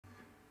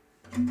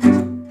Hello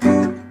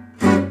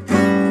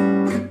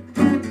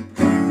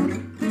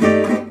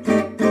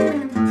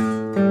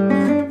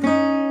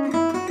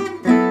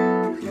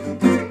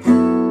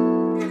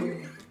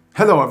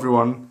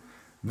everyone,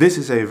 this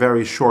is a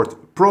very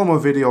short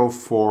promo video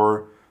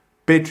for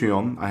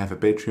Patreon. I have a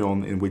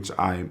Patreon in which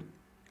I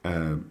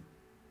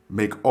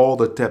make all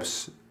the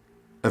tabs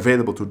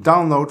available to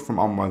download from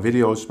all my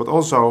videos, but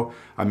also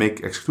I make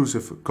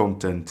exclusive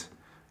content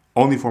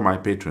only for my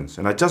patrons.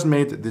 And I just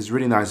made this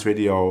really nice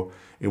video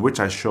in which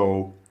I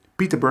show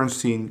Peter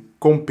Bernstein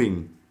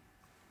comping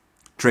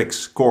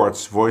tricks,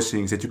 chords,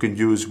 voicings that you can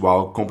use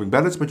while comping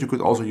ballads, but you could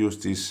also use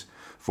these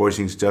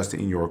voicings just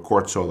in your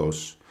chord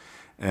solos.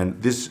 And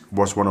this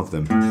was one of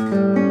them.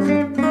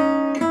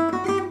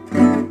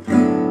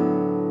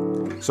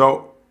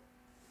 So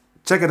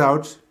check it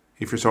out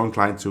if you're so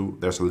inclined to.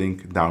 There's a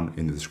link down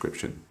in the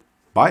description.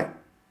 Bye.